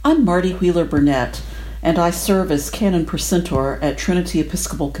I'm Marty Wheeler Burnett, and I serve as Canon Precentor at Trinity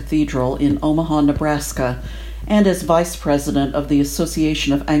Episcopal Cathedral in Omaha, Nebraska, and as Vice President of the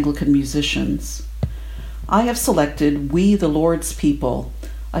Association of Anglican Musicians. I have selected We the Lord's People,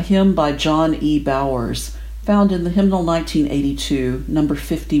 a hymn by John E. Bowers, found in the hymnal 1982, number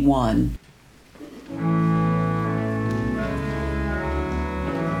 51.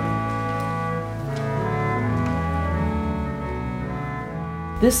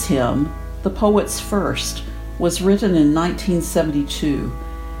 This hymn, the poet's first, was written in 1972,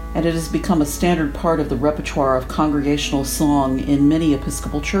 and it has become a standard part of the repertoire of congregational song in many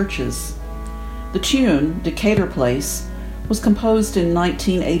Episcopal churches. The tune, Decatur Place, was composed in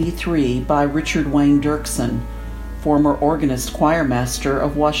 1983 by Richard Wayne Dirksen, former organist choirmaster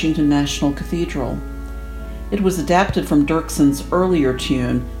of Washington National Cathedral. It was adapted from Dirksen's earlier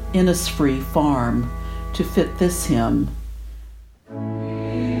tune, Innisfree Farm, to fit this hymn.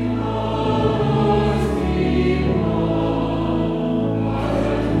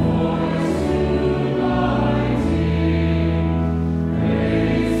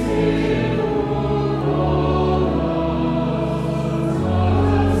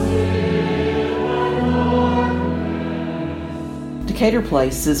 Decatur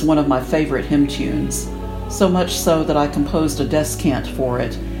Place is one of my favorite hymn tunes, so much so that I composed a descant for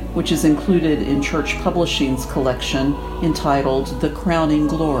it, which is included in Church Publishing's collection entitled The Crowning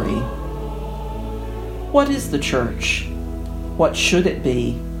Glory. What is the church? What should it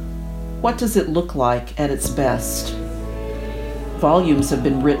be? What does it look like at its best? Volumes have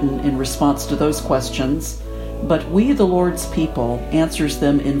been written in response to those questions, but We the Lord's People answers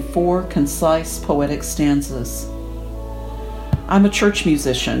them in 4 concise poetic stanzas. I'm a church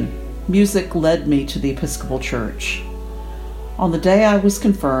musician. Music led me to the Episcopal Church. On the day I was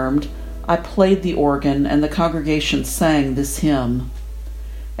confirmed, I played the organ and the congregation sang this hymn.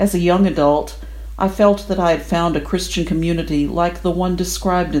 As a young adult, I felt that I had found a Christian community like the one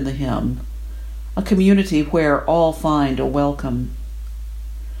described in the hymn, a community where all find a welcome.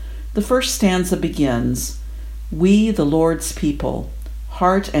 The first stanza begins, We the Lord's people,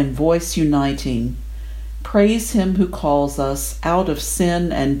 heart and voice uniting, praise him who calls us out of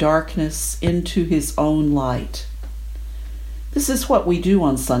sin and darkness into his own light. This is what we do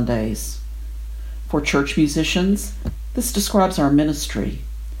on Sundays. For church musicians, this describes our ministry.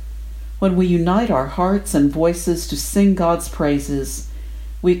 When we unite our hearts and voices to sing God's praises,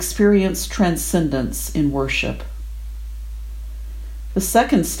 we experience transcendence in worship. The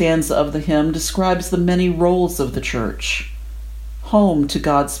second stanza of the hymn describes the many roles of the church: home to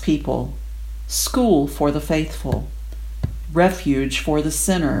God's people, school for the faithful, refuge for the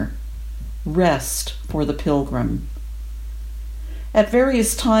sinner, rest for the pilgrim. At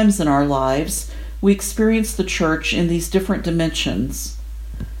various times in our lives, we experience the church in these different dimensions,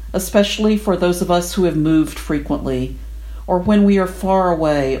 especially for those of us who have moved frequently, or when we are far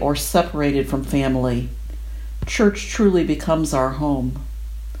away or separated from family. Church truly becomes our home.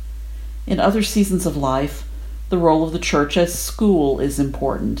 In other seasons of life, the role of the church as school is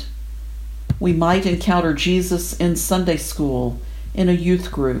important. We might encounter Jesus in Sunday school, in a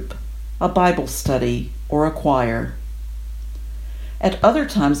youth group, a Bible study, or a choir. At other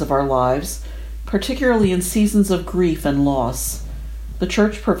times of our lives, particularly in seasons of grief and loss, the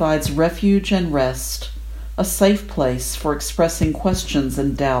church provides refuge and rest, a safe place for expressing questions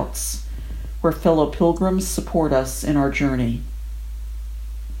and doubts, where fellow pilgrims support us in our journey.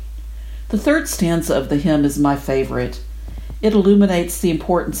 The third stanza of the hymn is my favorite. It illuminates the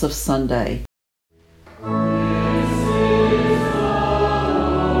importance of Sunday.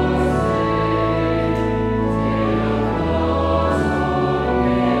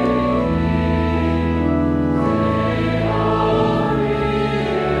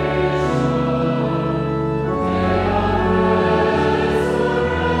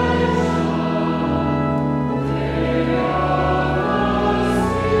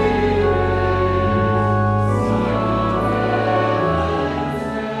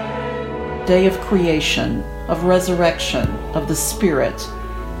 Day of creation, of resurrection, of the Spirit,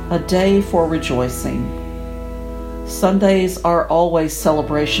 a day for rejoicing. Sundays are always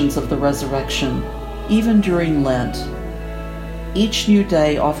celebrations of the resurrection, even during Lent. Each new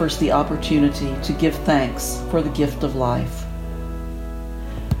day offers the opportunity to give thanks for the gift of life.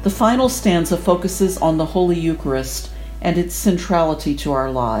 The final stanza focuses on the Holy Eucharist and its centrality to our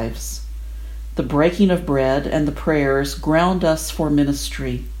lives. The breaking of bread and the prayers ground us for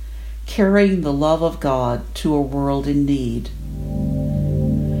ministry, carrying the love of God to a world in need.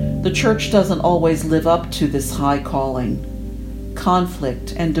 The church doesn't always live up to this high calling.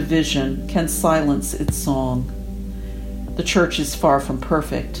 Conflict and division can silence its song. The church is far from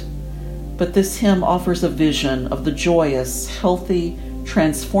perfect, but this hymn offers a vision of the joyous, healthy,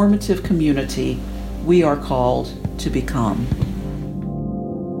 transformative community we are called to become.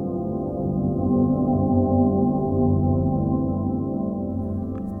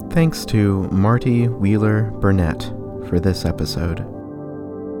 Thanks to Marty Wheeler Burnett for this episode.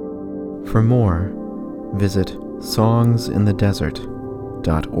 For more, visit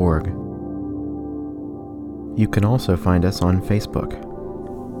songsinthedesert.org. You can also find us on Facebook.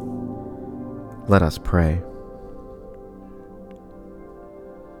 Let us pray.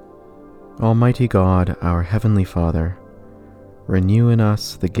 Almighty God, our Heavenly Father, renew in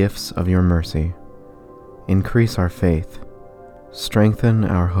us the gifts of your mercy, increase our faith, strengthen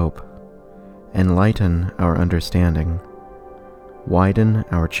our hope, enlighten our understanding, widen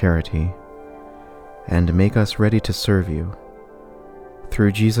our charity, and make us ready to serve you.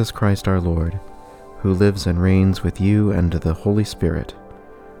 Through Jesus Christ our Lord, who lives and reigns with you and the Holy Spirit,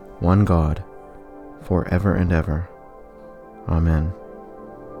 one God, forever and ever. Amen.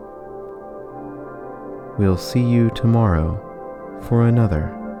 We'll see you tomorrow for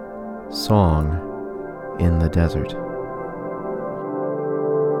another Song in the Desert.